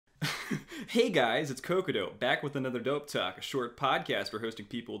Hey guys, it's Kokodo, back with another Dope Talk, a short podcast for hosting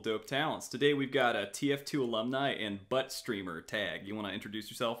people with dope talents. Today we've got a TF2 alumni and butt streamer, Tagg. You want to introduce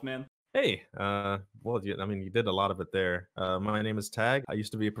yourself, man? Hey, I mean, you did a lot of it there. My name is Tagg. I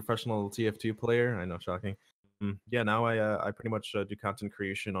used to be a professional TF2 player. I know, shocking. Yeah, now I pretty much do content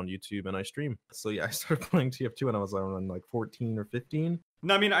creation on YouTube and I stream. So yeah, I started playing TF2 when I was around like 14 or 15.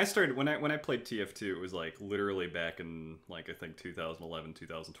 No, I mean I started when I played TF2. It was like literally back in like I think 2011,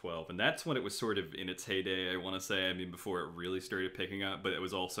 2012, and that's when it was sort of in its heyday. I want to say. I mean before it really started picking up, but it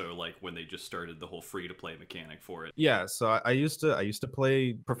was also like when they just started the whole free to play mechanic for it. Yeah, so I used to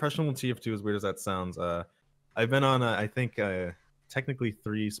play professional TF2. As weird as that sounds. I've been on I think technically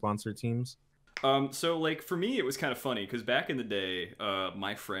 3 sponsor teams. So like for me, it was kind of funny because back in the day,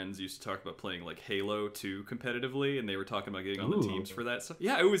 my friends used to talk about playing like Halo 2 competitively, and they were talking about getting on the teams for that stuff.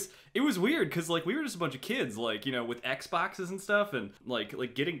 Yeah, it was weird because like we were just a bunch of kids, like with Xboxes and stuff, and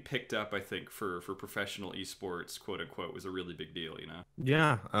like getting picked up. I think for professional esports, quote unquote, was a really big deal.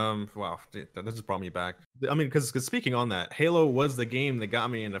 Yeah. Wow. That just brought me back. I mean, because speaking on that, Halo was the game that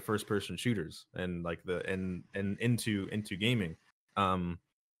got me into first-person shooters and like and into gaming.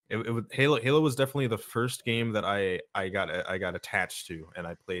 Halo was definitely the first game that I got attached to, and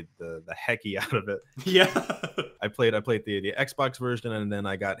I played the hecky out of it. Yeah. I played the Xbox version, and then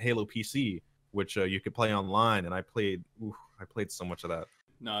I got Halo PC, which you could play online, and I played so much of that.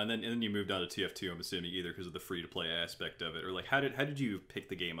 No, and then you moved on to TF2. I'm assuming either because of the free to play aspect of it, or like how did you pick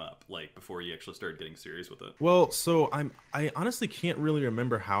the game up like before you actually started getting serious with it? Well, so I honestly can't really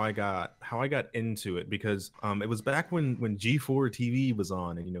remember how I got into it because it was back when G4 TV was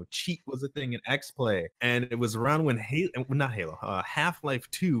on, and cheat was a thing in X Play, and it was around when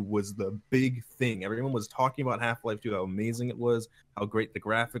Half-Life 2 was the big thing. Everyone was talking about Half-Life 2, how amazing it was, how great the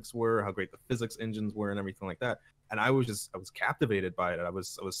graphics were, how great the physics engines were, and everything like that. And I was captivated by it. I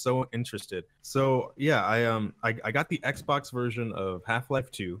was so interested. So yeah, I got the Xbox version of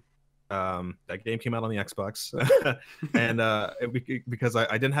Half-Life 2. That game came out on the Xbox, and because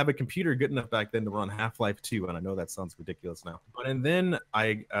I didn't have a computer good enough back then to run Half-Life 2, and I know that sounds ridiculous now. And then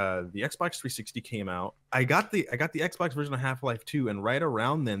the Xbox 360 came out. I got the Xbox version of Half-Life 2, and right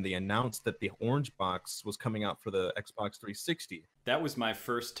around then they announced that the orange box was coming out for the Xbox 360. That was my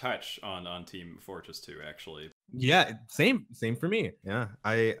first touch on Team Fortress 2, actually. Yeah, same for me. Yeah,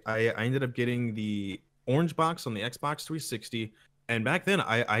 I ended up getting the orange box on the Xbox 360. And back then,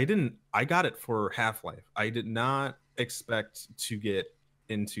 I got it for Half-Life. I did not expect to get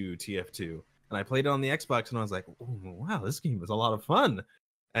into TF2. And I played it on the Xbox, and I was like, oh, wow, this game is a lot of fun.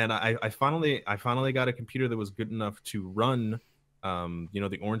 And I finally got a computer that was good enough to run,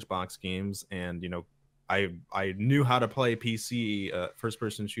 the Orange Box games. And, I knew how to play PC,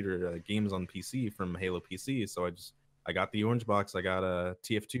 first-person shooter games on PC from Halo PC. So I got the Orange Box. I got a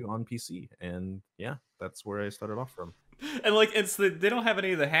TF2 on PC. And, yeah, that's where I started off from. And like they don't have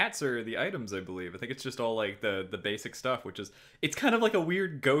any of the hats or the items, I believe. I think it's just all like the basic stuff, which is it's kind of like a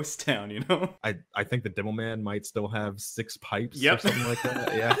weird ghost town. I think the Demo Man might still have 6 pipes Yep. or something like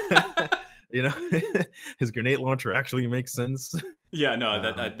that. Yeah. His grenade launcher actually makes sense. Yeah, no,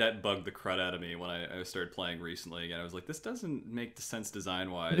 that bugged the crud out of me when I started playing recently again. I was like, this doesn't make the sense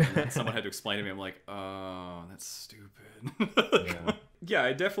design wise. And then someone had to explain to me. I'm like, oh, that's stupid. Yeah. Yeah,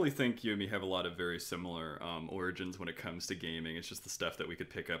 I definitely think you and me have a lot of very similar origins when it comes to gaming. It's just the stuff that we could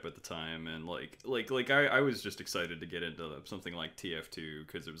pick up at the time, and I was just excited to get into something like TF2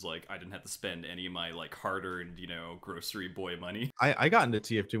 because it was like I didn't have to spend any of my like hard-earned, grocery boy money. I got into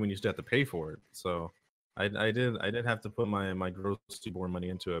TF2 when you used to have to pay for it, so I did have to put my grocery boy money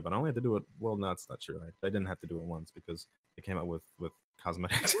into it, but I only had to do it. Well, no, that's not true. I didn't have to do it once because it came out with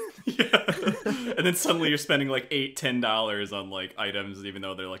cosmetics. Yeah. And then suddenly you're spending like $10 on like items even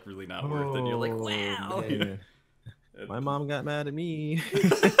though they're like really not worth it. And you're like, wow. My mom got mad at me.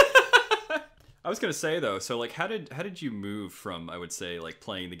 I was gonna say though, so like how did you move from, I would say, like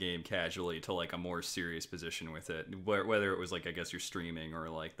playing the game casually to like a more serious position with it, whether it was like I guess you're streaming or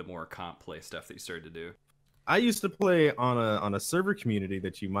like the more comp play stuff that you started to do? I used to play on a server community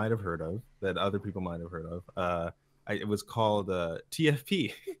that you might have heard of, that other people might have heard of. It was called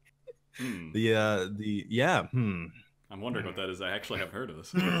TFP. I'm wondering what that is. I actually haven't heard of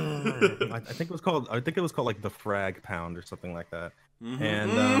this. I think it was called like the Frag Pound or something like that. Mm-hmm.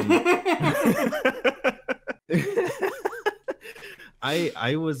 And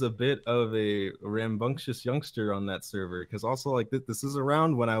I was a bit of a rambunctious youngster on that server because also like this is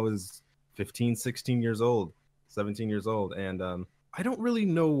around when I was 15, 16 years old, 17 years old, and I don't really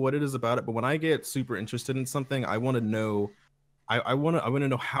know what it is about it, but when I get super interested in something, I want to know. I want to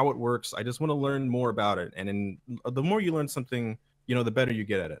know how it works. I just want to learn more about it, and the more you learn something, the better you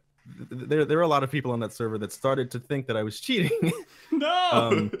get at it. there are a lot of people on that server that started to think that I was cheating.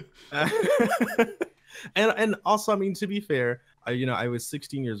 No. And also, I mean, to be fair, I was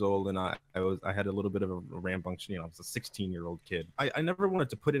 16 years old, and I had a little bit of a rambunctious, I was a 16-year-old kid. I never wanted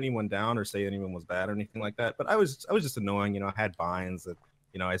to put anyone down or say anyone was bad or anything like that, but I was just annoying. I had binds that,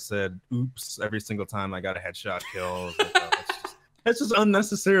 I said oops every single time I got a headshot kill. It's just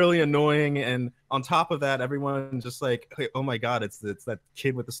unnecessarily annoying, and on top of that, everyone just like, hey, oh my god, it's that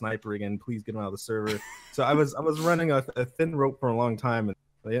kid with the sniper again. Please get him out of the server. So I was running a thin rope for a long time, and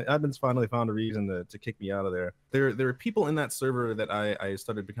admins finally found a reason to kick me out of there. There are people in that server that I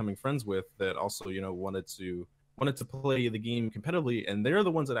started becoming friends with that also wanted to play the game competitively, and they're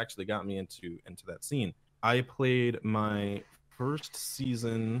the ones that actually got me into that scene. I played my first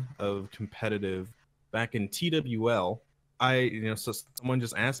season of competitive back in TWL. So someone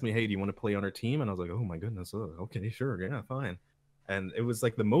just asked me, hey, do you want to play on our team? And I was like, oh my goodness, okay, sure, yeah, fine. And it was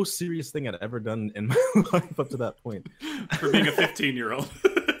like the most serious thing I'd ever done in my life up to that point. For being a 15-year-old.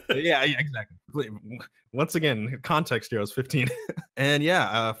 Yeah, exactly. Once again, context here, I was 15. And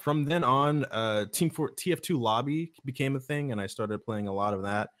yeah, from then on, TF2 lobby became a thing, and I started playing a lot of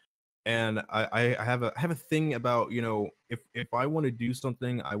that. And I have a thing about, if I want to do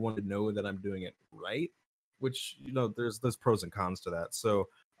something, I want to know that I'm doing it right. Which there's pros and cons to that. So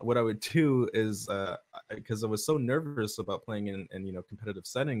what I would do is because I was so nervous about playing in competitive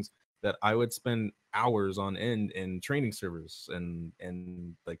settings, that I would spend hours on end in training servers and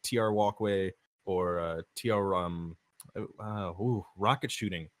like TR walkway or TR rocket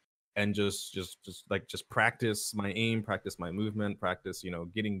shooting, and just practice my aim, practice my movement, practice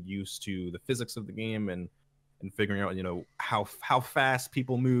getting used to the physics of the game, and figuring out how fast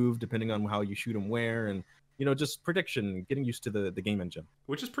people move depending on how you shoot them where, and just prediction, getting used to the game engine,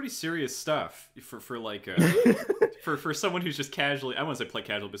 which is pretty serious stuff for like for someone who's just casually, I won't say play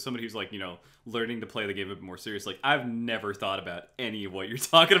casual, but somebody who's like learning to play the game a bit more serious. Like, I've never thought about any of what you're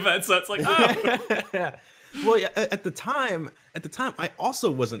talking about, so it's like, oh. Well, yeah, at the time I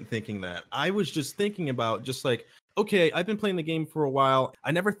also wasn't thinking that. I was just thinking about just like, okay, I've been playing the game for a while.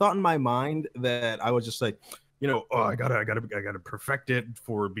 I never thought in my mind that I was just like, oh, I gotta perfect it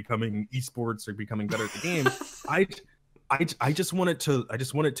for becoming esports or becoming better at the game. I just wanted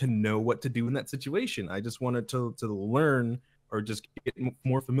to know what to do in that situation. I just wanted to learn or just get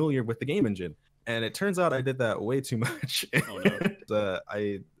more familiar with the game engine. And it turns out I did that way too much. Oh, no.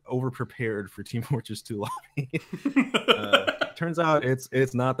 I over prepared for Team Fortress 2 lobby. Turns out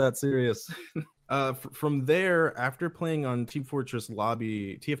it's not that serious. From there, after playing on Team Fortress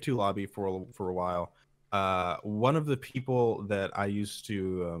lobby, TF2 lobby for a while, one of the people that I used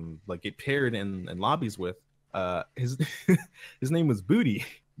to get paired in lobbies with, his name was Booty,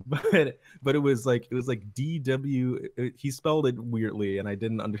 but it was like DW. He spelled it weirdly, and I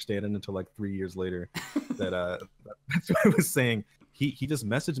didn't understand it until like 3 years later. That's what I was saying. He just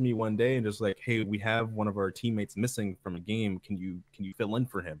messaged me one day and just like, hey, we have one of our teammates missing from a game. Can you fill in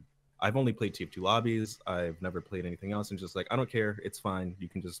for him? I've only played TF2 lobbies. I've never played anything else. And just like, I don't care. It's fine. You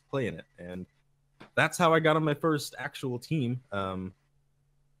can just play in it. And that's how I got on my first actual team.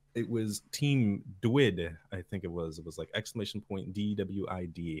 It was Team Dwid, I think it was. It was like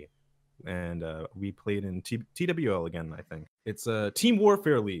 !DWID. And we played in TWL again, I think. It's a Team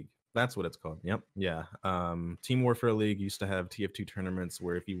Warfare League. That's what it's called. Yep. Yeah. Team Warfare League used to have TF2 tournaments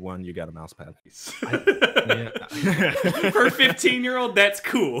where if you won, you got a mouse pad. For a 15-year-old, that's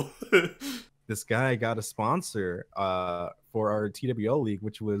cool. This guy got a sponsor for our TWL league,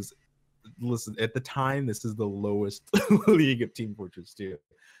 which was, listen, at the time, this is the lowest league of Team Fortress 2.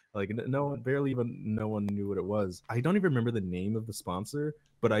 Like, no one knew what it was. I don't even remember the name of the sponsor,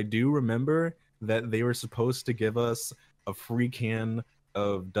 but I do remember that they were supposed to give us a free can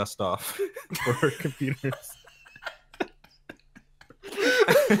of dust off for our computers.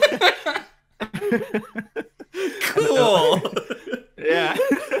 Cool. Yeah.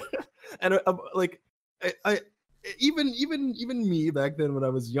 And like I even me back then when I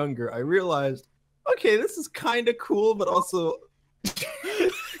was younger, I realized, okay, this is kind of cool, but also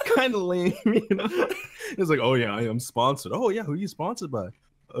kind of lame, It's like, oh yeah, I am sponsored. Oh yeah, who are you sponsored by?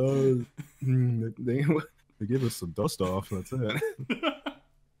 They gave us some dust off. That's it.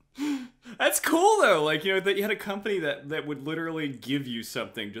 That's cool though. Like, that you had a company that would literally give you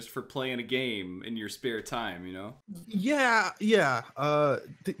something just for playing a game in your spare time. Yeah.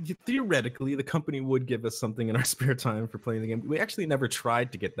 Theoretically, the company would give us something in our spare time for playing the game. We actually never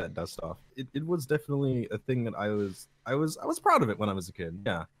tried to get that dust off. It was definitely a thing that I was proud of it when I was a kid.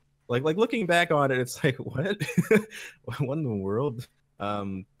 Yeah. Like looking back on it, it's like, what? What in the world?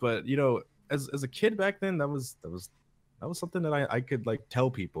 But as a kid back then, that was that was something that I could like tell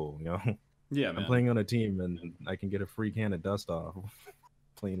people, you know. Yeah, I'm man. playing on a team and I can get a free can of dust off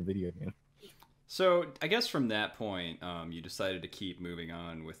playing a video game. So I guess from that point, you decided to keep moving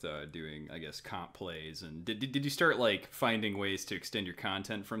on with doing, I guess, comp plays. And did you start like finding ways to extend your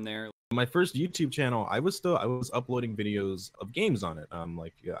content from there? My first YouTube channel, I was uploading videos of games on it.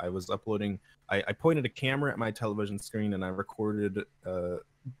 Like yeah, I was uploading. I pointed a camera at my television screen and I recorded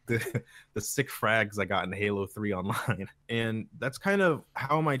the the sick frags I got in Halo 3 online, and that's kind of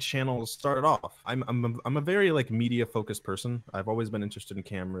how my channel started off. I'm a very like media focused person. I've always been interested in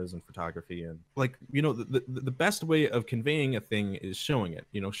cameras and photography, and like you know the best way of conveying a thing is showing it.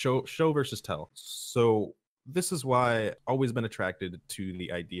 You know, show versus tell. So this is why I've always been attracted to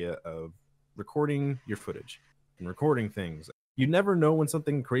the idea of recording your footage and recording things. You never know when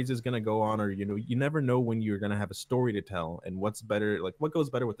something crazy is going to go on, or you know, you never know when you're going to have a story to tell and what's better, like what goes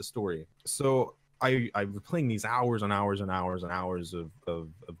better with the story. So I've been playing these hours and hours and hours and hours of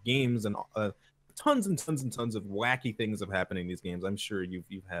games, and tons and tons and tons of wacky things have happened in these games. I'm sure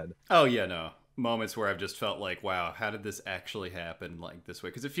you've had. Oh yeah, no moments where I've just felt like, wow, how did this actually happen like this way?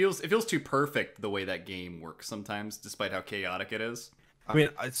 Because it feels too perfect the way that game works sometimes, despite how chaotic it is. I mean,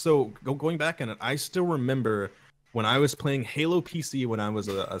 going back in it, I still remember when I was playing Halo PC when I was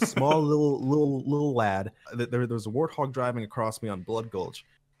a small little lad. There was a warthog driving across me on Blood Gulch,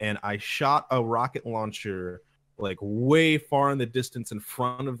 and I shot a rocket launcher like way far in the distance in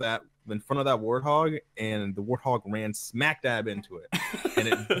front of that warthog, and the warthog ran smack dab into it, and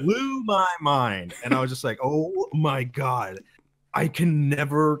it blew my mind. And I was just like, oh my god, I can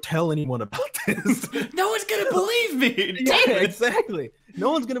never tell anyone about this. No one's gonna believe me. Yeah, exactly.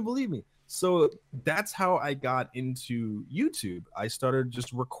 No one's gonna believe me. So that's how I got into YouTube. I started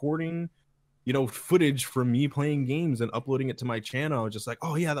just recording, you know, footage from me playing games and uploading it to my channel. I was just like,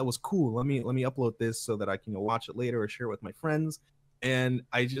 oh yeah, that was cool. Let me upload this so that I can watch it later or share it with my friends. And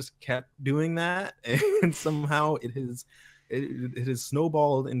I just kept doing that, and somehow it has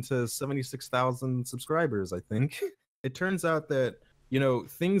snowballed into 76,000 subscribers, I think. It turns out that, you know,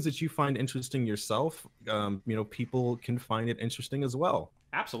 things that you find interesting yourself, you know, people can find it interesting as well.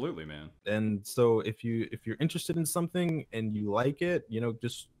 Absolutely, man. And so if you're interested in something and you like it, you know,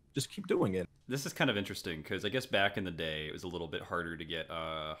 just keep doing it. This is kind of interesting because I guess back in the day it was a little bit harder to get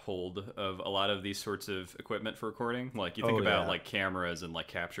a hold of a lot of these sorts of equipment for recording. Like you think about like cameras and like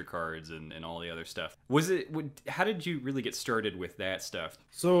capture cards and all the other stuff. How did you really get started with that stuff?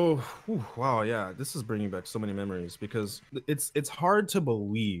 So, wow, yeah, this is bringing back so many memories because it's hard to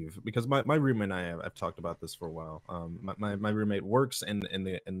believe, because my roommate and I've talked about this for a while. My roommate works in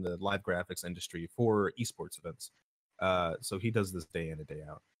the live graphics industry for esports events. So he does this day in and day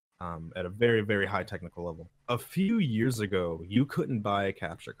out. At a very, very high technical level. A few years ago, you couldn't buy a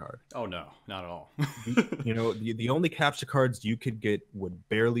capture card. Oh no, not at all. You know, the only capture cards you could get would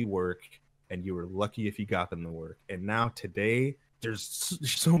barely work, and you were lucky if you got them to work. And now today, there's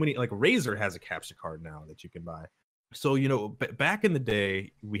so many, like Razer has a capture card now that you can buy. So, you know, back in the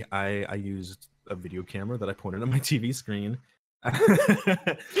day, I used a video camera that I pointed on my TV screen.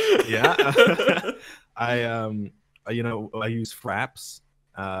 Yeah. I use Fraps.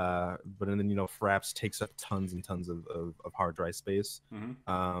 But then, you know, Fraps takes up tons and tons of hard drive space.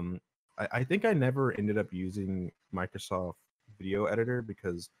 Mm-hmm. I think I never ended up using Microsoft Video Editor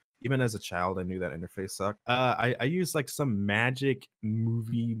because even as a child, I knew that interface sucked. I used like some magic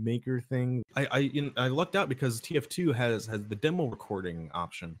movie maker thing. I lucked out because TF2 has the demo recording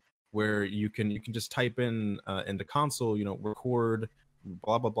option where you can just type in the console, you know, record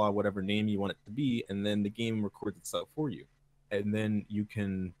blah blah blah whatever name you want it to be, and then the game records itself for you. And then you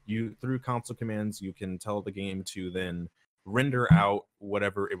through console commands, you can tell the game to then render out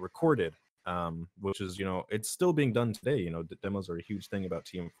whatever it recorded, which is, you know, it's still being done today. You know, the demos are a huge thing about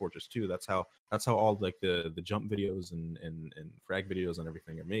Team Fortress 2. That's how all like the jump videos and frag videos and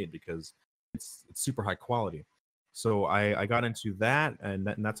everything are made, because it's super high quality. So I got into that, and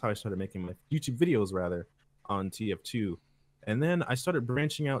that's how I started making my YouTube videos rather on TF2. And then I started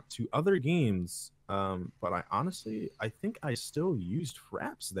branching out to other games, but I think I still used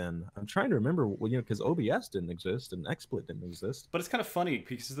Fraps then. I'm trying to remember, you know, because OBS didn't exist and XSplit didn't exist. But it's kind of funny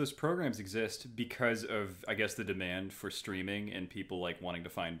because those programs exist because of, I guess, the demand for streaming and people like wanting to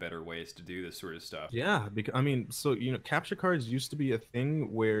find better ways to do this sort of stuff. Yeah, because I mean, so you know, capture cards used to be a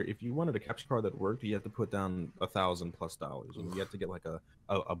thing where if you wanted a capture card that worked, you had to put down $1,000+, and you had to get like a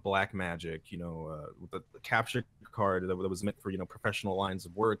black magic, you know, the capture card that was meant for, you know, professional lines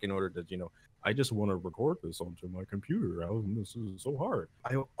of work in order to, you know, I just want to record this onto my computer. This is so hard.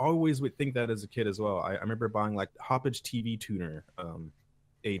 I always would think that as a kid as well. I remember buying like Hoppage TV Tuner,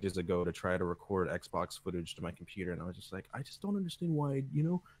 ages ago to try to record Xbox footage to my computer, and I was just like, I just don't understand why,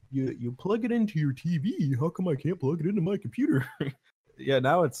 you plug it into your TV. How come I can't plug it into my computer? Yeah,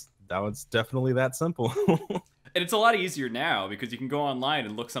 now it's definitely that simple. And it's a lot easier now because you can go online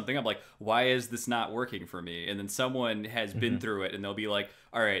and look something up like, why is this not working for me? And then someone has been through it and they'll be like,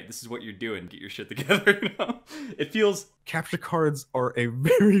 all right, this is what you're doing. Get your shit together. It feels... Capture cards are a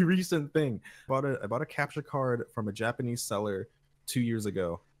very recent thing. I bought a capture card from a Japanese seller 2 years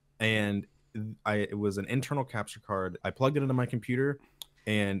ago, and it was an internal capture card. I plugged it into my computer,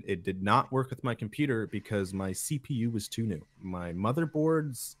 and it did not work with my computer because my CPU was too new. My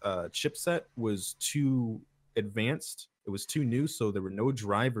motherboard's chipset was too advanced. It was too new, so there were no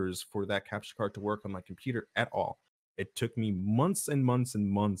drivers for that capture card to work on my computer at all. It took me months and months and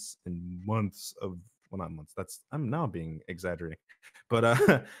months and months of, well, not months, I'm now being exaggerating, but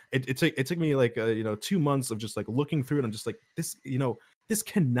it took me like 2 months of just like looking through it. I'm just like, this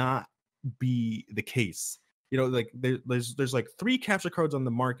cannot be the case. Like there's like 3 capture cards on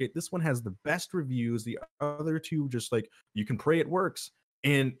the market. This one has the best reviews. The other 2 just like, you can pray it works,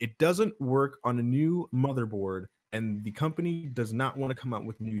 and it doesn't work on a new motherboard, and the company does not want to come out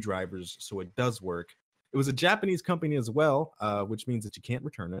with new drivers, so it does work. It was a Japanese company as well, which means that you can't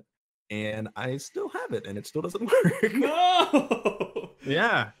return it, and I still have it, and it still doesn't work. No!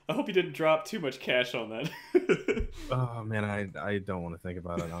 Yeah. I hope you didn't drop too much cash on that. Oh man, I don't want to think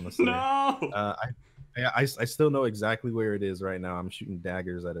about it, honestly. No! I still know exactly where it is right now. I'm shooting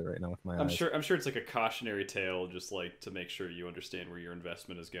daggers at it right now with my eyes. I'm sure it's like a cautionary tale, just like to make sure you understand where your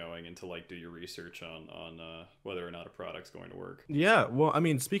investment is going and to like do your research on whether or not a product's going to work. Yeah, well, I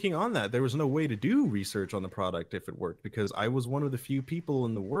mean, speaking on that, there was no way to do research on the product if it worked, because I was one of the few people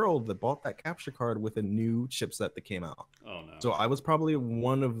in the world that bought that capture card with a new chipset that came out. Oh no! So I was probably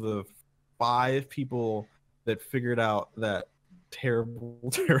one of the 5 people that figured out that terrible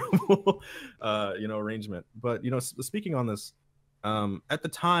arrangement. But speaking on this, at the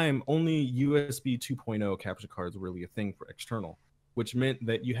time only USB 2.0 capture cards were really a thing for external, which meant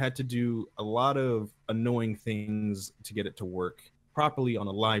that you had to do a lot of annoying things to get it to work properly on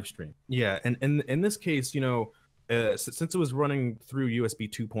a live stream. Yeah, and in this case, since it was running through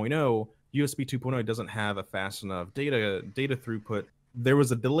USB 2.0, USB 2.0 doesn't have a fast enough data throughput. There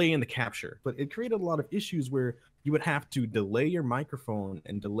was a delay in the capture, but it created a lot of issues where you would have to delay your microphone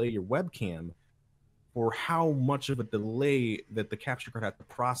and delay your webcam for how much of a delay that the capture card had to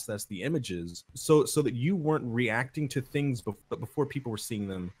process the images, so that you weren't reacting to things before people were seeing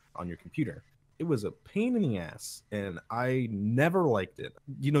them on your computer. It was a pain in the ass, and I never liked it.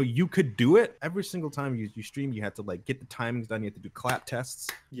 You could do it every single time you stream. You had to like get the timings done. You had to do clap tests.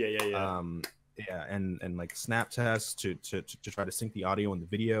 Yeah. Yeah, and like snap tests to try to sync the audio and the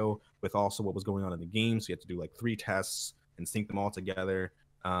video with also what was going on in the game. So you have to do like 3 tests and sync them all together.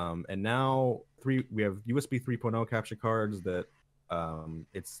 And now we have USB 3.0 capture cards that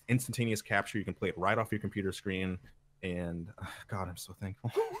it's instantaneous capture. You can play it right off your computer screen. And God, I'm so thankful.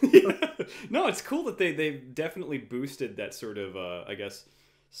 Yeah. No, it's cool that they've definitely boosted that sort of I guess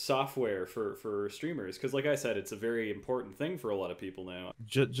software for streamers, because like I said, it's a very important thing for a lot of people now.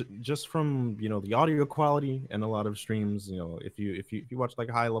 Just from the audio quality, and a lot of streams, if you watch like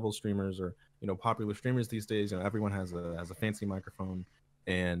high level streamers or popular streamers these days, everyone has a fancy microphone,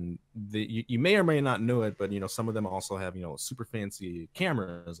 and you may or may not know it, but some of them also have super fancy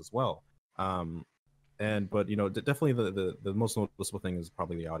cameras as well. But definitely the most noticeable thing is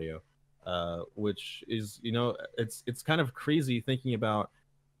probably the audio, which is it's kind of crazy thinking about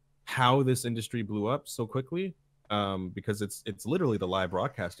how this industry blew up so quickly, because it's literally the live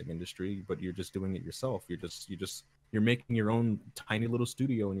broadcasting industry, but you're just doing it yourself. You're making your own tiny little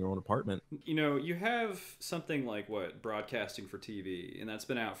studio in your own apartment. You have something like broadcasting for TV, and that's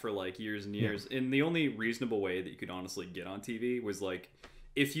been out for like years and years. Yeah. And the only reasonable way that you could honestly get on TV was like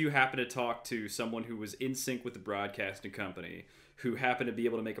if you happen to talk to someone who was in sync with the broadcasting company, who happened to be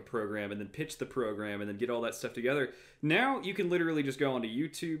able to make a program and then pitch the program and then get all that stuff together. Now you can literally just go onto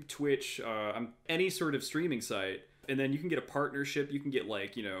YouTube, Twitch, any sort of streaming site, and then you can get a partnership. You can get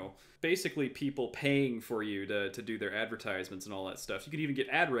like, basically people paying for you to do their advertisements and all that stuff. You could even get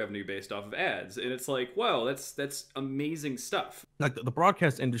ad revenue based off of ads. And it's like, wow, that's amazing stuff. Like the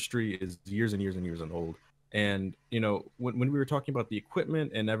broadcast industry is years and years and years old. And, when we were talking about the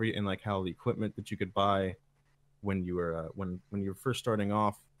equipment and like how the equipment that you could buy when you were first starting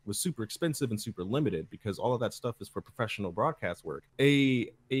off was super expensive and super limited because all of that stuff is for professional broadcast work.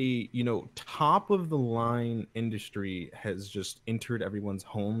 A top of the line industry has just entered everyone's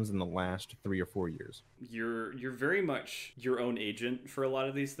homes in the last 3 or 4 years. You're very much your own agent for a lot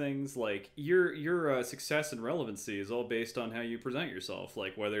of these things. Like your success and relevancy is all based on how you present yourself.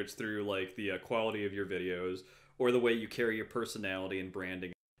 Like whether it's through like the quality of your videos or the way you carry your personality and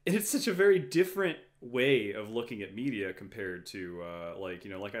branding. And it's such a very different way of looking at media compared to like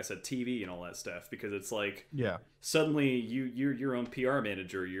like I said, TV and all that stuff, because it's like Yeah, suddenly you're your own PR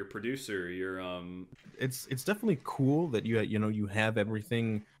manager, your producer, your it's definitely cool that you have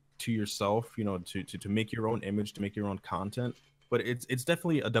everything to yourself, to make your own image, to make your own content. But it's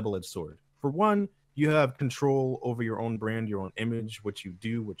definitely a double-edged sword. For one, you have control over your own brand, your own image, what you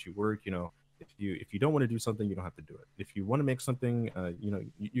do, what you work. If you don't want to do something, you don't have to do it. If you want to make something,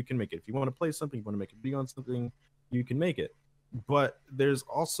 you can make it. If you want to play something, you want to make a video on something, you can make it. But there's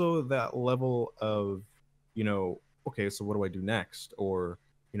also that level of, okay, so what do I do next? Or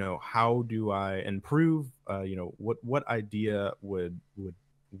how do I improve? What idea would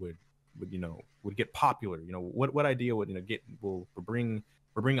get popular? What idea would will bring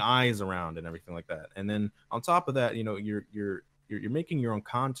eyes around and everything like that. And then on top of that, you're making your own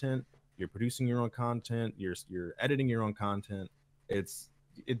content, you're producing your own content, you're editing your own content. It's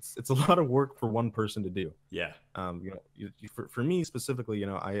a lot of work for one person to do. yeah. For me specifically,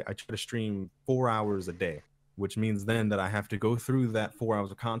 I try to stream 4 hours a day, which means then that I have to go through that 4 hours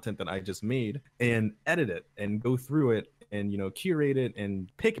of content that I just made and edit it and go through it and curate it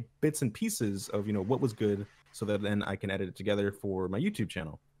and pick bits and pieces of what was good, so that then I can edit it together for my YouTube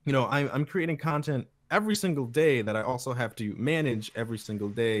channel. I'm creating content every single day that I also have to manage every single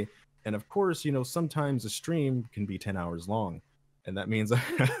day. And of course, sometimes a stream can be 10 hours long, and that means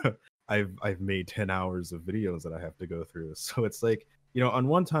I've made 10 hours of videos that I have to go through. So it's like, on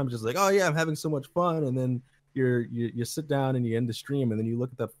one time just like, oh yeah, I'm having so much fun, and then you sit down and you end the stream, and then you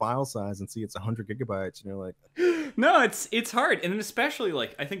look at that file size and see it's 100 gigabytes, and you're like, no, it's hard. And then especially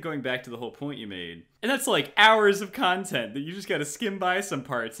like I think going back to the whole point you made, and that's like hours of content that you just got to skim by some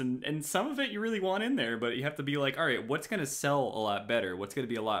parts, and some of it you really want in there, but you have to be like, all right, what's going to sell a lot better, what's going to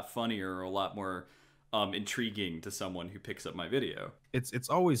be a lot funnier or a lot more intriguing to someone who picks up my video. It's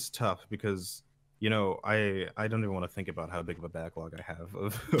always tough because I don't even want to think about how big of a backlog I have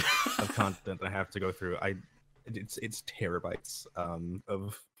of of content I have to go through. It's terabytes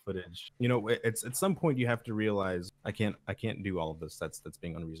of footage. It's at some point you have to realize I can't do all of this. That's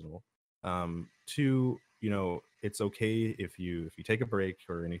being unreasonable. Two, it's okay if you take a break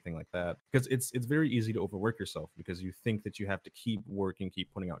or anything like that, because it's very easy to overwork yourself because you think that you have to keep working,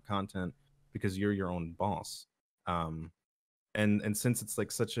 keep putting out content because you're your own boss. And since it's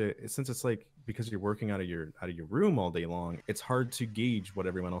like because you're working out of your room all day long, it's hard to gauge what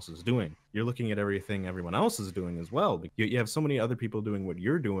everyone else is doing. You're looking at everything everyone else is doing as well. You have so many other people doing what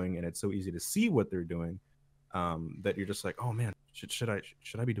you're doing, and it's so easy to see what they're doing, that you're just like, oh man, should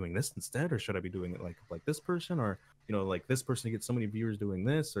I be doing this instead, or should I be doing it like this person, or like this person gets so many viewers doing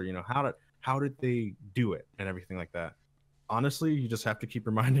this, or how did they do it, and everything like that. Honestly, you just have to keep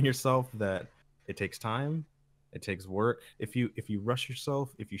reminding yourself that it takes time. It takes work. If you rush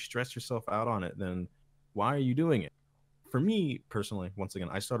yourself, if you stress yourself out on it, then why are you doing it? For me personally, once again,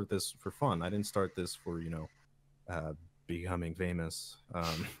 I started this for fun. I didn't start this for becoming famous.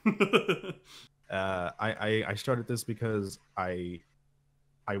 I started this because I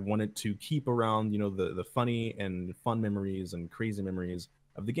wanted to keep around the funny and fun memories and crazy memories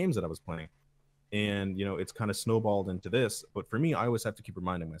of the games that I was playing, and it's kind of snowballed into this. But for me, I always have to keep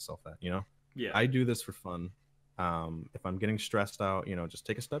reminding myself that Yeah. I do this for fun. If I'm getting stressed out, just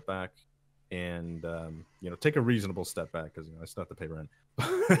take a step back and, take a reasonable step back, because, I still have to pay rent.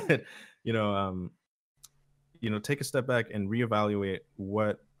 But, take a step back and reevaluate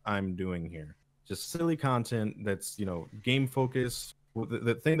what I'm doing here. Just silly content that's, game focused.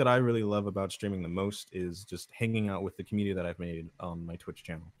 The thing that I really love about streaming the most is just hanging out with the community that I've made on my Twitch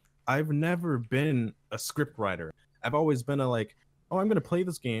channel. I've never been a script writer. I've always been oh, I'm gonna play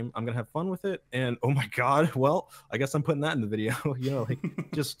this game, I'm gonna have fun with it, and oh my god, well, I guess I'm putting that in the video.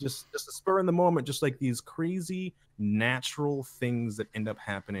 Just a spur in the moment, just like these crazy natural things that end up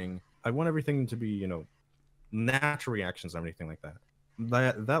happening. I want everything to be natural reactions and everything like that.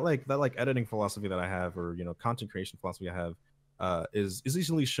 That editing philosophy that I have, or content creation philosophy I have, is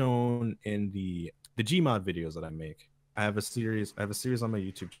easily shown in the Gmod videos that I make. I have a series on my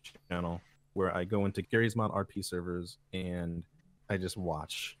YouTube channel where I go into Gary's Mod RP servers and I just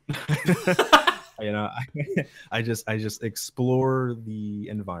watch. I just explore the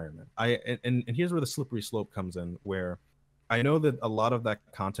environment. And here's where the slippery slope comes in, where I know that a lot of that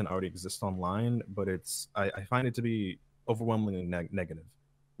content already exists online, but I find it to be overwhelmingly negative,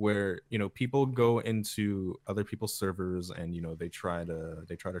 where people go into other people's servers and they try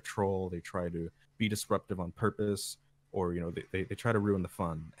to troll, they try to be disruptive on purpose, or they try to ruin the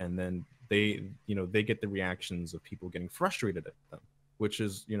fun, and then they get the reactions of people getting frustrated at them, which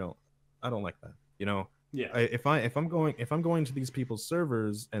is I don't like that. Yeah. If I'm going to these people's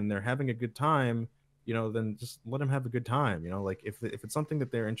servers and they're having a good time, then just let them have a good time. Like if it's something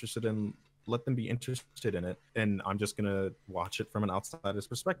that they're interested in, let them be interested in it. And I'm just gonna watch it from an outsider's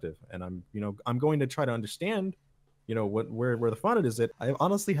perspective. And I'm going to try to understand, where the fun it is. I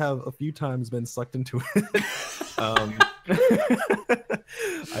honestly have a few times been sucked into it. um,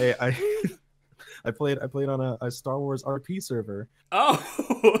 I I played on a Star Wars RP server. Oh.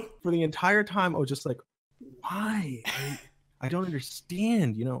 For the entire time, I was just like, why? I don't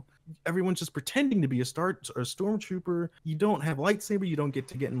understand. Everyone's just pretending to be a stormtrooper. You don't have lightsaber. You don't get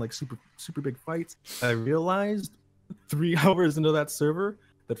to get in like super big fights. I realized 3 hours into that server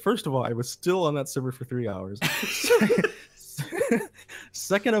that, first of all, I was still on that server for 3 hours.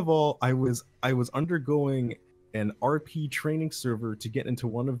 Second of all, I was undergoing an RP training server to get into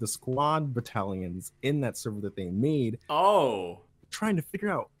one of the squad battalions in that server that they made. Oh. Trying to figure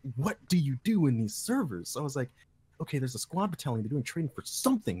out, what do you do in these servers? So I was like, okay, there's a squad battalion. They're doing training for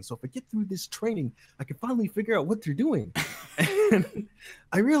something. So if I get through this training, I can finally figure out what they're doing. And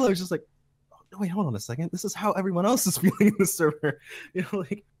I realized, just like, oh, wait, hold on a second. This is how everyone else is feeling in the server.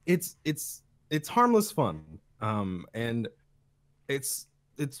 Like it's harmless fun. And it's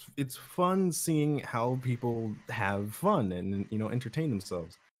fun seeing how people have fun and entertain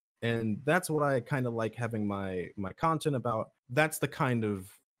themselves. And that's what I kind of like having my content about. That's the kind of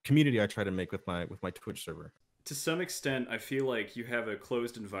community I try to make with my Twitch server. To some extent, I feel like you have a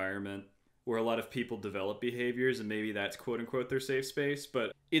closed environment where a lot of people develop behaviors, and maybe that's quote unquote their safe space.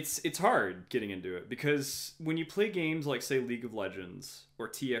 But it's hard getting into it, because when you play games like, say, League of Legends or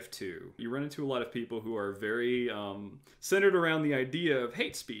TF2, you run into a lot of people who are very centered around the idea of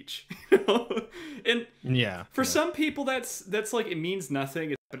hate speech. And for some people, that's like, it means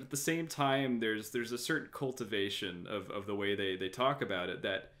nothing. But at the same time, there's a certain cultivation of the way they talk about it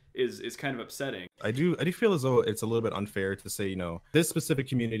that is kind of upsetting. I do feel as though it's a little bit unfair to say, this specific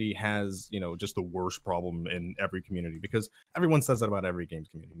community has, just the worst problem in every community, because everyone says that about every games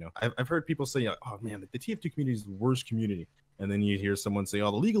community. I've heard people say, oh man, the TF2 community is the worst community. And then you hear someone say,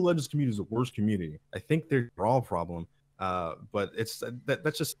 oh, the League of Legends community is the worst community. I think they're all problem. But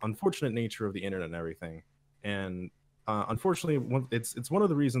that's just unfortunate nature of the internet and everything. And unfortunately, it's one of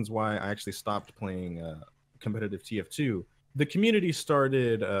the reasons why I actually stopped playing competitive TF2. The community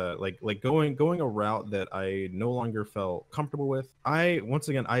started like going a route that I no longer felt comfortable with. I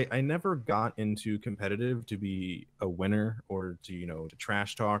never got into competitive to be a winner or to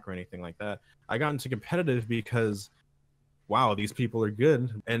trash talk or anything like that. I got into competitive because, wow, these people are good,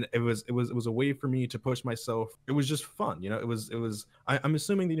 and it was a way for me to push myself. It was just fun, I'm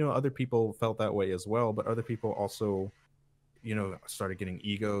assuming that other people felt that way as well, but other people also started getting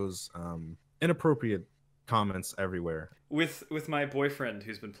egos, inappropriate comments everywhere. With my boyfriend,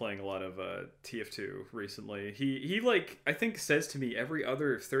 who's been playing a lot of TF2 recently, he like, I think, says to me every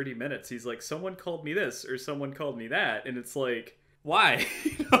other 30 minutes, he's like, someone called me this or someone called me that, and it's like, why?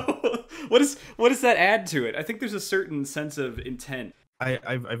 What does that add to it? I think there's a certain sense of intent.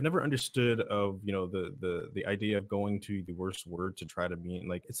 I've never understood of the idea of going to the worst word to try to mean,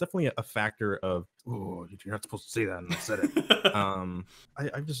 like, it's definitely a factor of, oh, you're not supposed to say that, and I said it.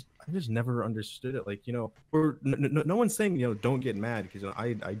 I've just never understood it. Like, or no one's saying don't get mad, because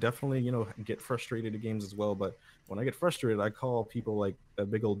I definitely get frustrated at games as well. But when I get frustrated, I call people like a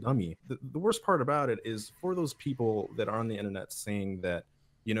big old dummy. The worst part about it is for those people that are on the internet saying that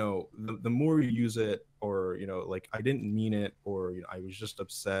the more you use it, or like, I didn't mean it, or I was just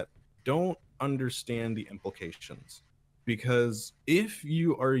upset, don't understand the implications. Because if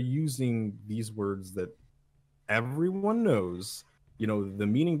you are using these words that everyone knows, the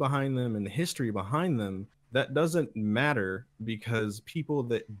meaning behind them and the history behind them, that doesn't matter, because people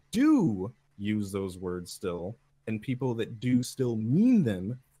that do use those words still, and people that do still mean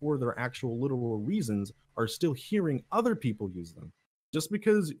them for their actual literal reasons, are still hearing other people use them. Just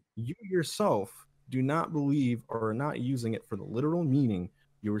because you yourself do not believe or are not using it for the literal meaning,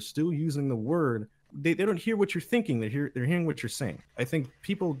 you are still using the word. They don't hear what you're thinking. They're hearing what you're saying. I think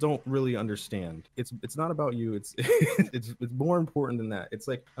people don't really understand. It's not about you. It's it's more important than that. It's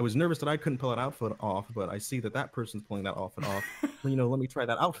like, I was nervous that I couldn't pull that outfit off, but I see that person's pulling that outfit off. Let me try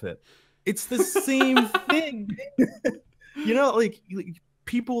that outfit. It's the same thing. Like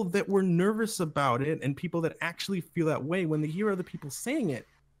people that were nervous about it and people that actually feel that way, when they hear other people saying it,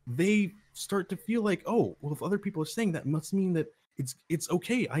 they start to feel like, oh, well, if other people are saying that, must mean that it's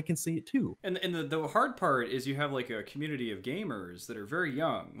okay, I can say it too. And the hard part is you have like a community of gamers that are very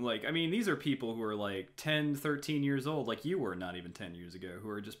young. Like, I mean, these are people who are like 10, 13 years old, like you were not even 10 years ago, who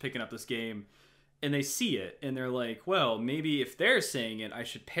are just picking up this game and they see it and they're like, well, maybe if they're saying it, I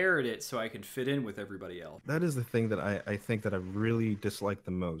should parrot it so I can fit in with everybody else. That is the thing that I think that I really dislike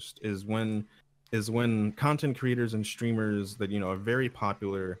the most, is when content creators and streamers that, you know, are very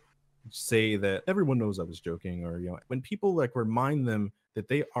popular say that everyone knows I was joking, or, you know, when people like remind them that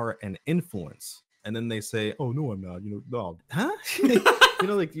they are an influence and then they say, oh no, I'm not, you know, no, huh? You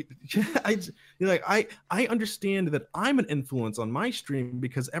know, like I, you know, like I understand that I'm an influence on my stream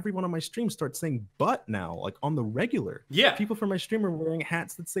because everyone on my stream starts saying "but" now, like on the regular. Yeah, People from my stream are wearing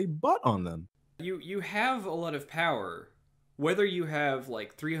hats that say "but" on them. you have a lot of power, whether you have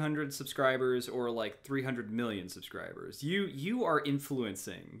like 300 subscribers or like 300 million subscribers. You are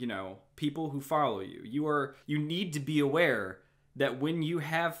influencing, you know, people who follow you. You need to be aware that when you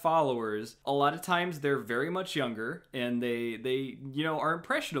have followers, a lot of times they're very much younger and they you know, are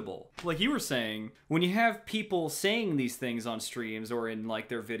impressionable. Like you were saying, when you have people saying these things on streams or in like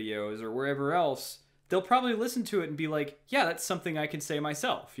their videos or wherever else, they'll probably listen to it and be like, yeah, that's something I can say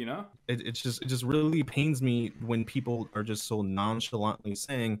myself, you know? It just really pains me when people are just so nonchalantly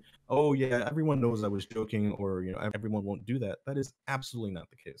saying, oh yeah, everyone knows I was joking, or, you know, everyone won't do that. That is absolutely not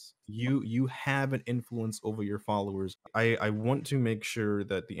the case. You have an influence over your followers. I want to make sure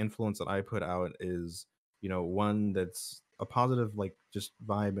that the influence that I put out is, you know, one that's a positive, like, just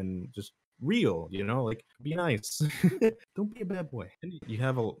vibe and just real, you know, like, be nice. Don't be a bad boy. And you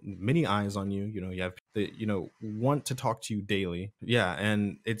have many eyes on you, you know, you have that, you know, want to talk to you daily. Yeah,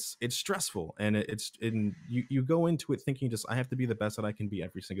 and it's stressful, and it's, and you go into it thinking, just, I have to be the best that I can be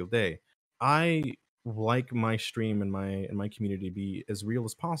every single day. I like my stream and my community be as real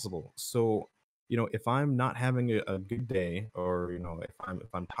as possible. So, you know, if I'm not having a good day, or, you know,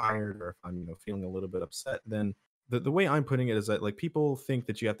 if I'm tired, or if I'm, you know, feeling a little bit upset, then the way I'm putting it is that, like, people think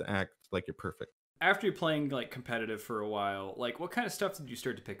that you have to act like you're perfect. After you're playing like competitive for a while, like what kind of stuff did you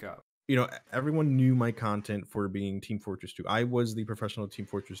start to pick up? You know, everyone knew my content for being Team Fortress 2. I was the professional Team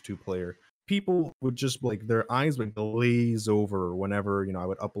Fortress 2 player. People would just, like, their eyes would glaze over whenever, you know, I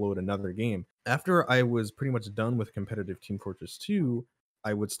would upload another game. After I was pretty much done with competitive Team Fortress 2,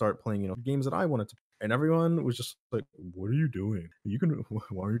 I would start playing, you know, games that I wanted to. And everyone was just like, what are you doing? You can,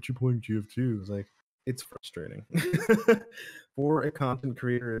 why aren't you playing GF2? It's like, it's frustrating. For a content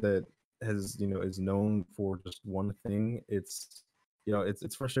creator that has, you know, is known for just one thing, it's, you know,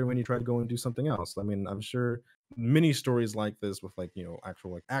 it's frustrating when you try to go and do something else. I mean, I'm sure many stories like this with, like, you know,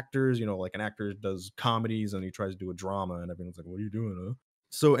 actual, like, actors, you know, like an actor does comedies and he tries to do a drama and everyone's like, what are you doing, huh?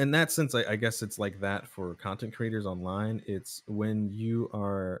 So in that sense, I guess it's like that for content creators online. It's when you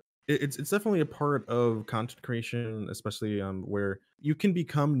are, it's definitely a part of content creation, especially where you can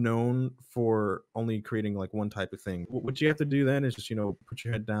become known for only creating like one type of thing. What you have to do then is just, you know, put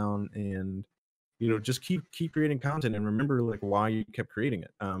your head down and, you know, just keep creating content, and remember, like, why you kept creating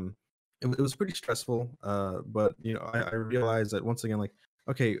it. It was pretty stressful, but, you know, I realized that, once again, like,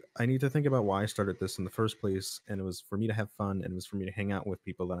 okay, I need to think about why I started this in the first place, and it was for me to have fun, and it was for me to hang out with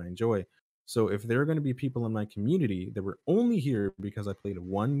people that I enjoy. So if there are going to be people in my community that were only here because I played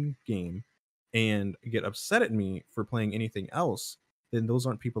one game and get upset at me for playing anything else, then those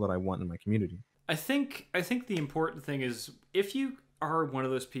aren't people that I want in my community. I think the important thing is, if you are one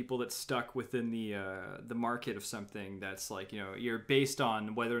of those people that's stuck within the market of something that's like, you know, you're based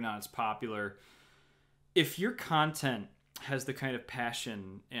on whether or not it's popular. If your content has the kind of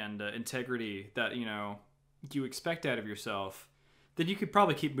passion and integrity that, you know, you expect out of yourself, then you could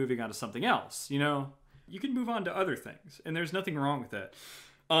probably keep moving on to something else. You know, you can move on to other things, and there's nothing wrong with that.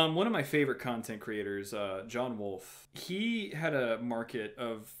 One of my favorite content creators, John Wolfe, he had a market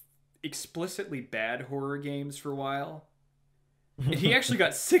of explicitly bad horror games for a while. And he actually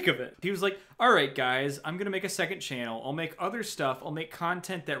got sick of it. He was like, all right, guys, I'm going to make a second channel. I'll make other stuff. I'll make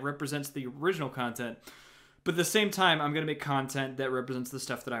content that represents the original content. But at the same time, I'm going to make content that represents the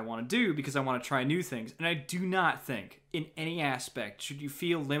stuff that I want to do because I want to try new things. And I do not think in any aspect should you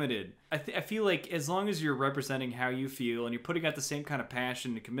feel limited. I feel like as long as you're representing how you feel and you're putting out the same kind of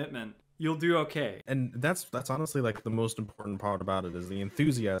passion and commitment, you'll do okay. And that's honestly, like, the most important part about it, is the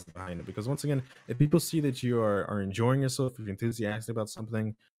enthusiasm behind it. Because, once again, if people see that you are enjoying yourself, if you're enthusiastic about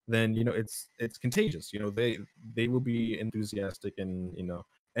something, then, you know, it's contagious. You know, they will be enthusiastic, and, you know,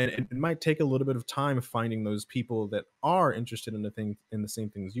 and it might take a little bit of time finding those people that are interested in the same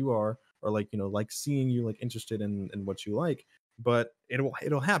things you are, or, like, you know, like, seeing you, like, interested in what you like. but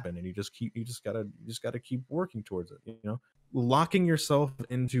it'll happen, and you just gotta keep working towards it. Locking yourself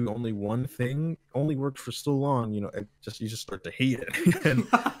into only one thing only worked for so long. You just start to hate it,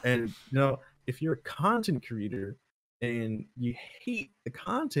 and if you're a content creator and you hate the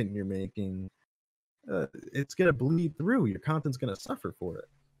content you're making, it's gonna bleed through. Your content's gonna suffer for it.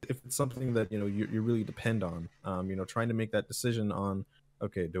 If it's something that you really depend on, trying to make that decision on,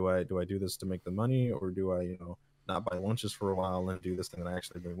 okay, do I do this to make the money, or do I not buy lunches for a while and do this thing that I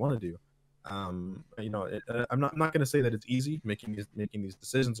actually really want to do? I'm not going to say that it's easy making these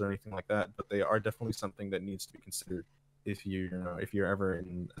decisions or anything like that, but they are definitely something that needs to be considered if you're ever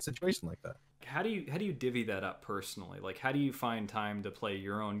in a situation like that. How do you divvy that up personally? Like, how do you find time to play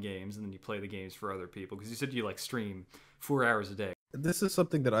your own games and then you play the games for other people? Because you said you like stream 4 hours a day. This is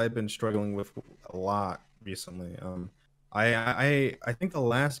something that I've been struggling with a lot recently. I think the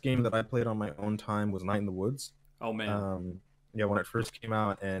last game that I played on my own time was Night in the Woods. Oh man. Yeah, when it first came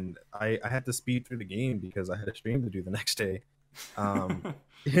out, and I had to speed through the game because I had a stream to do the next day.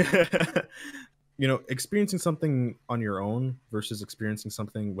 Experiencing something on your own versus experiencing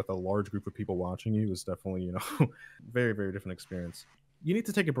something with a large group of people watching you is definitely, very, very different experience. You need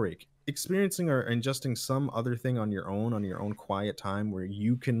to take a break. Experiencing or ingesting some other thing on your own quiet time where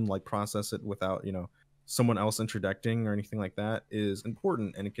you can like process it without, someone else interjecting or anything like that is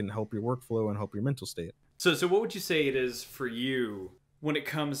important, and it can help your workflow and help your mental state. So what would you say it is for you when it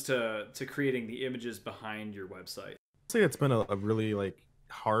comes to creating the images behind your website? I'd say it's been a really like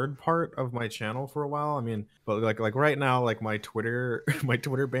hard part of my channel for a while. I mean, but like right now, like my Twitter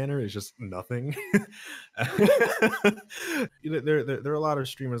banner is just nothing. There are a lot of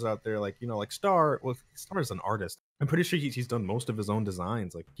streamers out there, like like Star. Well, Star is an artist. I'm pretty sure he's done most of his own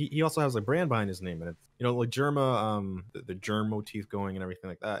designs. Like he also has a brand behind his name, and it's like Germa, the germ motif going and everything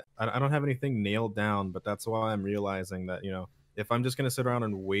like that. I don't have anything nailed down, but that's why I'm realizing that if I'm just gonna sit around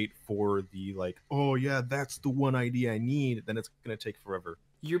and wait for the like, oh yeah, that's the one idea I need, then it's gonna take forever.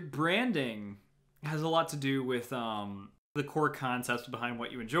 Your branding has a lot to do with the core concepts behind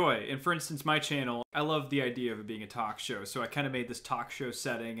what you enjoy. And for instance, my channel, I love the idea of it being a talk show. So I kind of made this talk show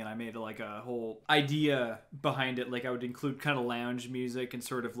setting, and I made like a whole idea behind it. Like I would include kind of lounge music and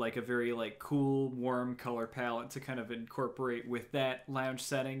sort of like a very like cool, warm color palette to kind of incorporate with that lounge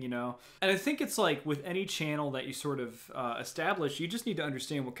setting, And I think it's like with any channel that you sort of establish, you just need to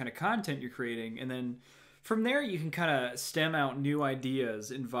understand what kind of content you're creating, and then from there, you can kind of stem out new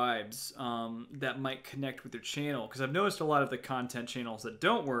ideas and vibes that might connect with your channel. Because I've noticed a lot of the content channels that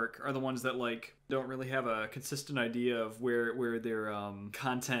don't work are the ones that like don't really have a consistent idea of where their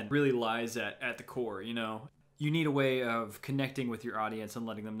content really lies at the core. You need a way of connecting with your audience and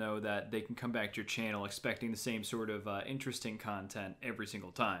letting them know that they can come back to your channel expecting the same sort of interesting content every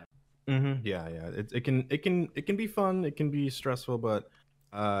single time. Mm-hmm. Yeah. It can be fun. It can be stressful, but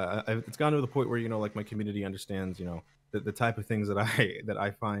it's gotten to the point where like my community understands the type of things that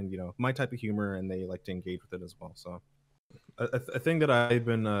I find my type of humor, and they like to engage with it as well. So a thing that I've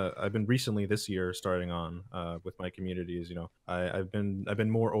been recently this year starting on with my community is I've been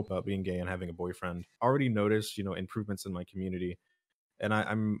more open about being gay and having a boyfriend. Already noticed improvements in my community, and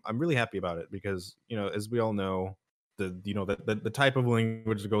I'm really happy about it because as we all know, the type of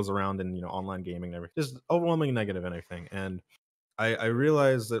language that goes around in online gaming and everything is overwhelmingly negative and everything. And I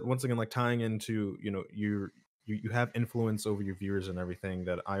realize that once again, like tying into you have influence over your viewers and everything,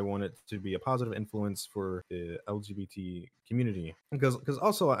 that I want it to be a positive influence for the LGBT community. Because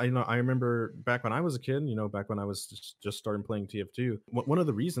also I remember back when I was a kid, back when I was just starting playing TF2, one of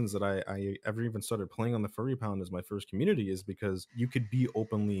the reasons that I ever even started playing on the Furry Pound as my first community is because you could be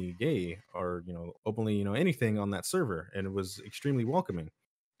openly gay or openly anything on that server, and it was extremely welcoming,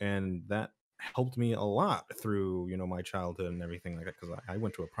 and that helped me a lot through my childhood and everything like that, because I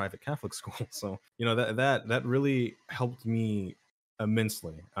went to a private Catholic school. So that really helped me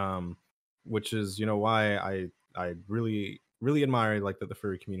immensely, which is why I really admire like the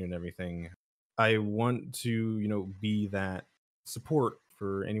furry community and everything. I want to be that support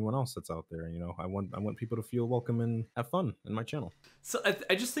for anyone else that's out there. I want people to feel welcome and have fun in my channel. So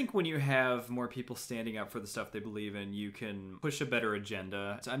I just think when you have more people standing up for the stuff they believe in, you can push a better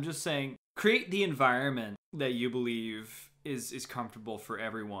agenda. So I'm just saying, create the environment that you believe is comfortable for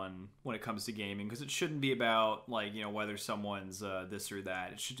everyone when it comes to gaming, because it shouldn't be about like whether someone's this or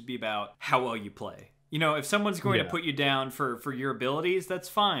that. It should be about how well you play. If someone's going to put you down for your abilities, that's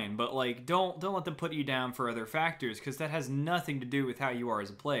fine, but like don't let them put you down for other factors, because that has nothing to do with how you are as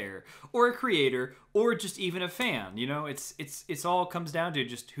a player or a creator or just even a fan. It's all comes down to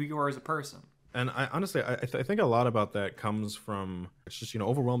just who you are as a person. And I honestly, I think a lot about that comes from it's just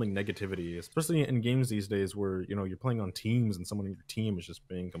overwhelming negativity, especially in games these days where you're playing on teams and someone in your team is just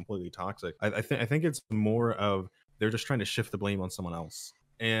being completely toxic. I think it's more of they're just trying to shift the blame on someone else,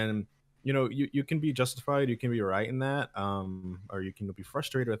 and you can be justified, you can be right in that, or you can be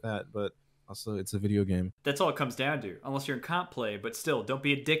frustrated with that, but also it's a video game. That's all it comes down to, unless you're in comp play. But still, don't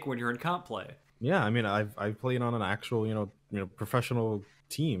be a dick when you're in comp play. Yeah, I mean, I've played on an actual professional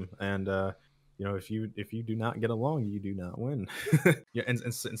team, and if you do not get along, you do not win. Yeah, and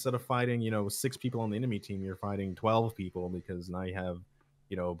instead of fighting 6 people on the enemy team, you're fighting 12 people because now you have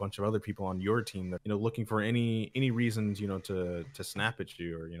a bunch of other people on your team that looking for any reasons to snap at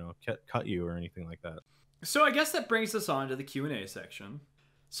you or cut you or anything like that. So I guess that brings us on to the Q&A section.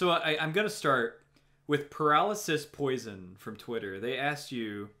 So I'm going to start with Paralysis Poison from Twitter. They asked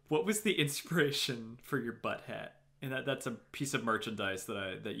you, what was the inspiration for your butt hat? And that's a piece of merchandise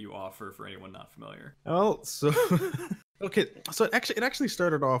that you offer for anyone not familiar. Well, so okay, so it actually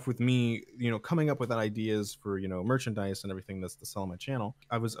started off with me, coming up with ideas for merchandise and everything that's to sell on my channel.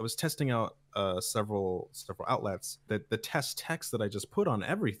 I was testing out several outlets that the test text that I just put on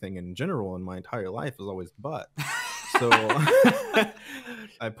everything in general in my entire life is always butt. So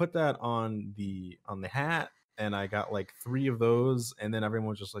I put that on the hat, and I got like 3 of those, and then everyone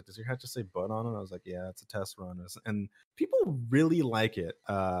was just like, "Does your hat just say butt on it?" I was like, "Yeah, it's a test run," and people really like it,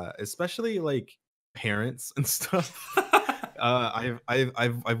 especially like parents and stuff.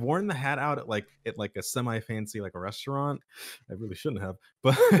 I've worn the hat out at a semi fancy like a restaurant. I really shouldn't have,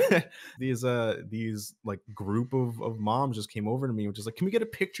 but these like group of moms just came over to me, which is like, "Can we get a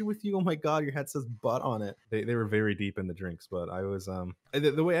picture with you? Oh my god, your hat says butt on it." They were very deep in the drinks, but I was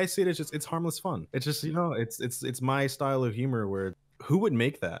the way I see it is just it's harmless fun. It's just it's my style of humor where who would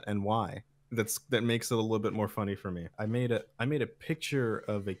make that and why. That makes it a little bit more funny for me. I made a picture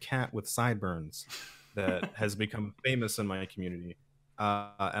of a cat with sideburns that has become famous in my community.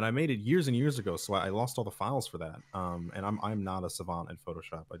 And I made it years and years ago, so I lost all the files for that. And I'm not a savant in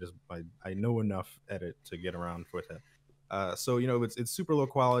Photoshop. I know enough edit to get around with it. So it's super low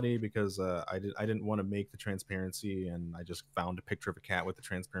quality because I didn't want to make the transparency, and I just found a picture of a cat with the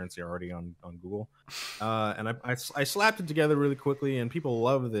transparency already on Google, and I slapped it together really quickly, and people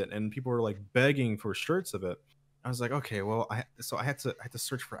loved it, and people were like begging for shirts of it. I was like, okay, well, I had to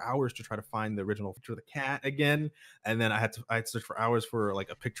search for hours to try to find the original picture of the cat again, and then I had to search for hours for like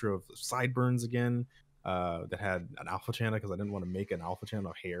a picture of sideburns again, that had an alpha channel because I didn't want to make an alpha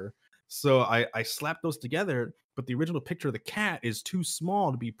channel of hair. So I slapped those together, but the original picture of the cat is too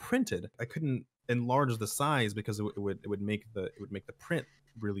small to be printed. I couldn't enlarge the size because it would make the print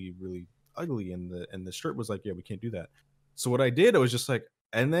really really ugly, and the shirt was like, yeah, we can't do that. So what I did, I was just like,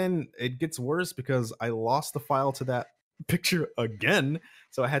 and then it gets worse because I lost the file to that picture again,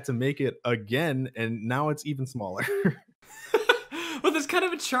 so I had to make it again, and now it's even smaller. Well, there's kind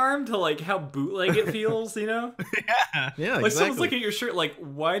of a charm to like how bootleg it feels, Yeah, Like someone's exactly. looking at your shirt, like,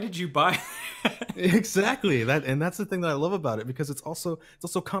 why did you buy that? Exactly, that's the thing that I love about it, because it's also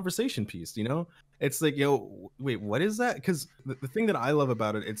conversation piece. It's like, wait, what is that? Because the thing that I love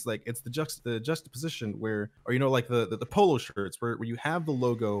about it, it's like it's the juxtaposition where, or like the polo shirts where you have the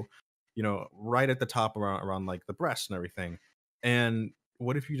logo right at the top around like the breast and everything. And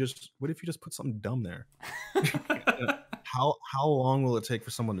what if you just put something dumb there? How long will it take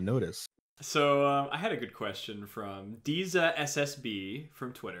for someone to notice? So I had a good question from Diza SSB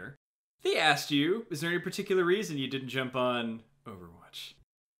from Twitter. They asked you, is there any particular reason you didn't jump on Overwatch?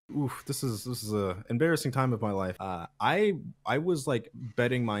 Oof, this is a embarrassing time of my life. I was like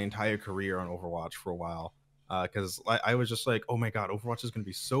betting my entire career on Overwatch for a while, because I was just like, oh my god, Overwatch is going to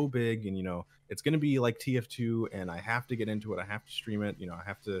be so big, and it's going to be like TF2, and I have to get into it. I have to stream it. I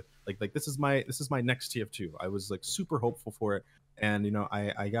have to like this is my next TF2. I was like super hopeful for it, and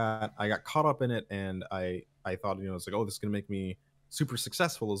I got caught up in it, and I thought it's like, oh, this is going to make me super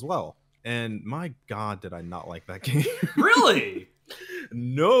successful as well. And my god, did I not like that game. Really?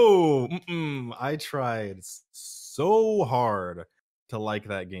 No, I tried so hard to like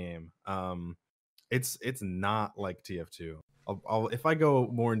that game. It's not like TF2. If I go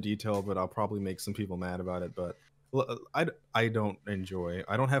more in detail, but I'll probably make some people mad about it. But I don't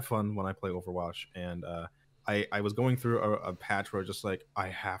have fun when I play Overwatch, and I was going through a patch where I was just like, I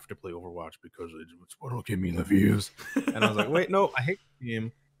have to play Overwatch because it's what'll give me the views. And I was like, wait, no, I hate the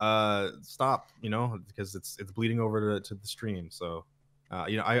game. Stop, because it's bleeding over to the stream. So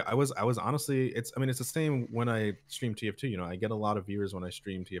I was honestly, it's the same when I stream TF2. I get a lot of viewers when I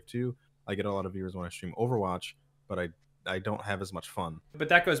stream TF2. I get a lot of viewers when I stream Overwatch, but I don't have as much fun. But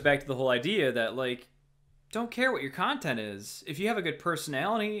that goes back to the whole idea that, like, don't care what your content is. If you have a good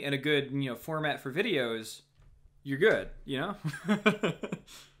personality and a good, format for videos, you're good,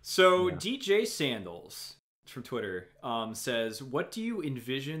 So Yeah. DJ Sandals from Twitter says, what do you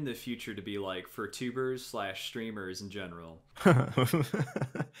envision the future to be like for tubers/streamers in general?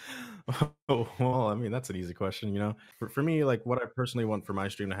 Oh, well, I mean, that's an easy question, For me, like what I personally want for my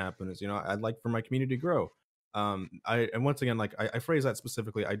stream to happen is, I'd like for my community to grow. And once again, like I phrase that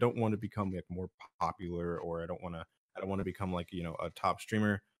specifically, I don't want to become like more popular, or I don't want to become like, a top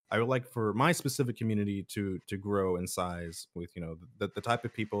streamer. I would like for my specific community to grow in size with, the type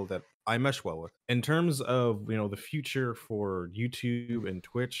of people that I mesh well with. In terms of, the future for YouTube and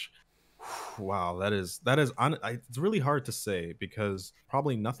Twitch, wow, it's really hard to say, because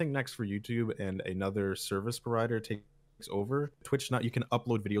probably nothing next for YouTube and another service provider takes over. Twitch now, you can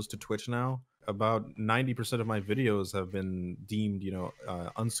upload videos to Twitch now. About 90% of my videos have been deemed,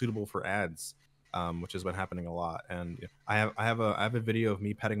 unsuitable for ads, which has been happening a lot. And I have a video of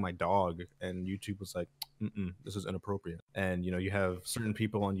me petting my dog, and YouTube was like, this is inappropriate. And you have certain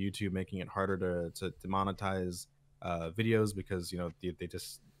people on YouTube making it harder to monetize videos, because they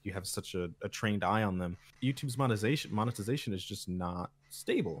just, you have such a trained eye on them. YouTube's monetization is just not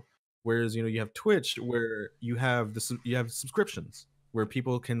stable. Whereas you have Twitch, where you have subscriptions, where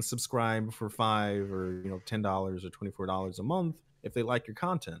people can subscribe for $5 or $10 or $24 a month if they like your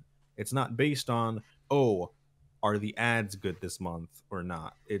content. It's not based on, oh, are the ads good this month or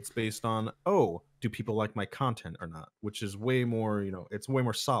not? It's based on, oh, do people like my content or not? Which is way more, it's way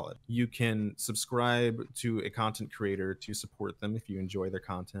more solid. You can subscribe to a content creator to support them if you enjoy their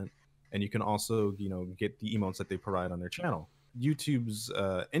content. And you can also, get the emotes that they provide on their channel. YouTube's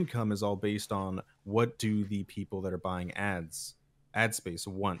income is all based on, what do the people that are buying ad space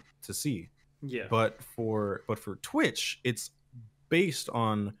want to see. Yeah. But for Twitch, it's based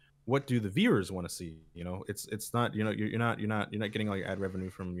on, what do the viewers want to see. It's not, you're not getting all your ad revenue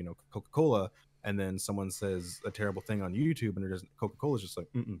from Coca-Cola, and then someone says a terrible thing on YouTube, and Coca-Cola's just like,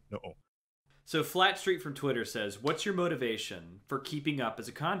 no. So Flat Street from Twitter says, what's your motivation for keeping up as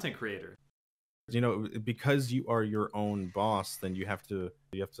a content creator? Because you are your own boss, then you have to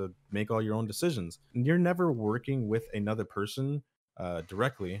make all your own decisions, and you're never working with another person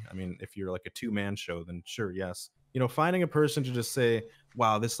directly. I mean, if you're like a two-man show, then sure, yes. Finding a person to just say,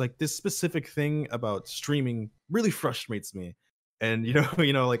 wow, this specific thing about streaming really frustrates me, and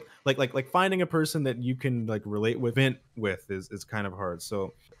like finding a person that you can like relate with, vent with, is kind of hard.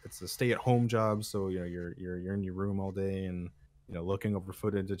 So it's a stay-at-home job, so you're in your room all day, and looking over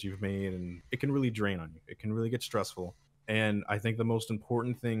footage that you've made, and it can really drain on you. It can really get stressful. And I think the most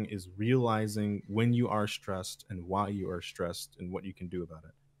important thing is realizing when you are stressed and why you are stressed and what you can do about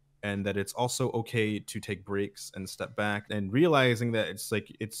it. And that it's also okay to take breaks and step back, and realizing that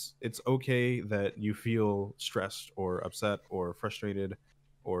it's okay that you feel stressed or upset or frustrated,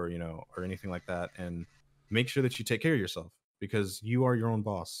 or or anything like that, and make sure that you take care of yourself, because you are your own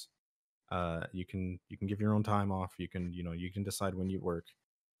boss. You can give your own time off. You can decide when you work.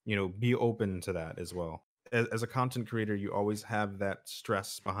 Be open to that as well. As a content creator, you always have that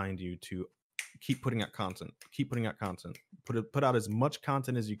stress behind you to keep putting out content. Put out as much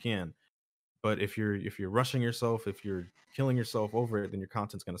content as you can. But if you're rushing yourself, if you're killing yourself over it, then your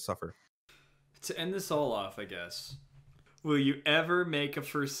content's going to suffer. To end this all off, I guess, will you ever make a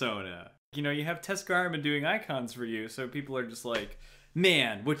persona? You have Tess Garman doing icons for you, so people are just like,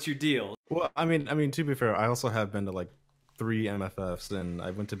 man, what's your deal? Well, I mean, to be fair, I also have been to like 3 MFFs, and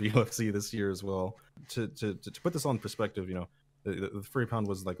I went to BOFC this year as well. To put this on perspective, the Free Pound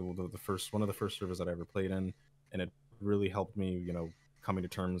was like one of the first servers that I ever played in, and it really helped me, coming to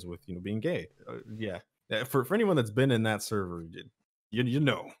terms with being gay. Yeah, for anyone that's been in that server, you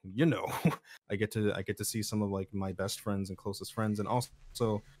know, I get to see some of like my best friends and closest friends, and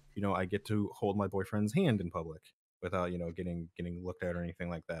also I get to hold my boyfriend's hand in public without getting looked at or anything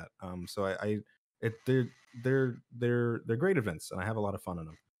like that. So they're great events, and I have a lot of fun in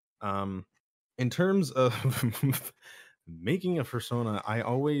them. In terms of making a persona, I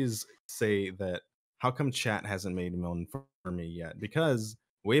always say that, how come chat hasn't made one for me yet? Because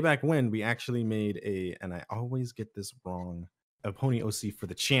way back when, we actually made and I always get this wrong, a pony OC for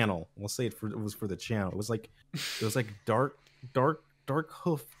the channel. We'll say it was for the channel. It was like dark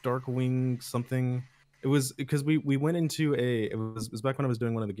hoof, dark wing something. It was because we went into it was back when I was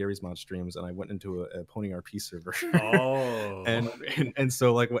doing one of the Gary's Mod streams, and I went into a Pony RP server. Oh. and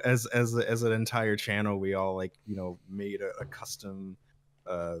so like as an entire channel, we all like made a custom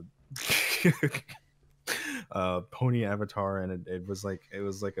pony avatar, and it was like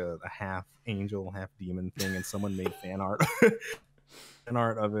a half angel, half demon thing, and someone made fan art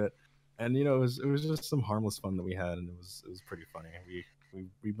of it. And it was just some harmless fun that we had, and it was pretty funny.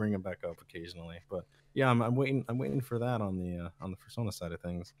 We bring it back up occasionally, but yeah, I'm waiting for that on the Persona side of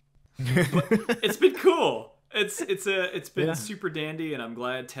things. But it's been cool. It's been super dandy, and I'm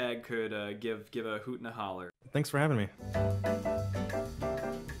glad Tagg could give a hoot and a holler. Thanks for having me.